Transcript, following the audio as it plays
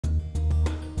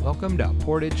Welcome to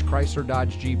Portage Chrysler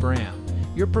Dodge Jeep Ram,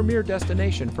 your premier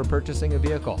destination for purchasing a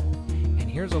vehicle. And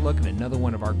here's a look at another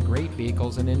one of our great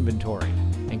vehicles in inventory,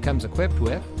 and comes equipped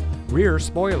with rear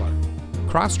spoiler,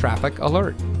 cross traffic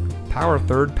alert, power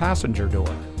third passenger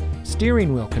door,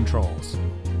 steering wheel controls,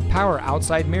 power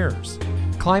outside mirrors,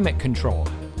 climate control,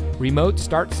 remote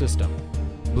start system,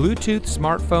 Bluetooth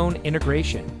smartphone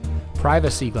integration,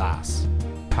 privacy glass,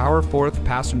 power fourth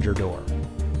passenger door.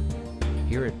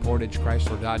 Here at Portage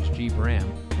Chrysler Dodge Jeep Ram,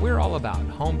 we're all about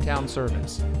hometown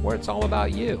service, where it's all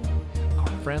about you. Our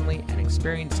friendly and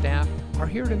experienced staff are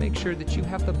here to make sure that you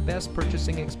have the best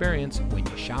purchasing experience when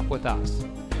you shop with us.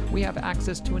 We have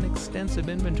access to an extensive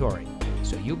inventory,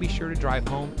 so you'll be sure to drive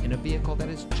home in a vehicle that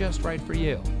is just right for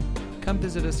you. Come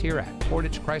visit us here at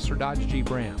Portage Chrysler Dodge Jeep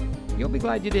Ram. You'll be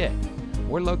glad you did.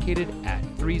 We're located at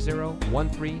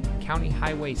 3013 County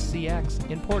Highway CX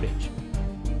in Portage.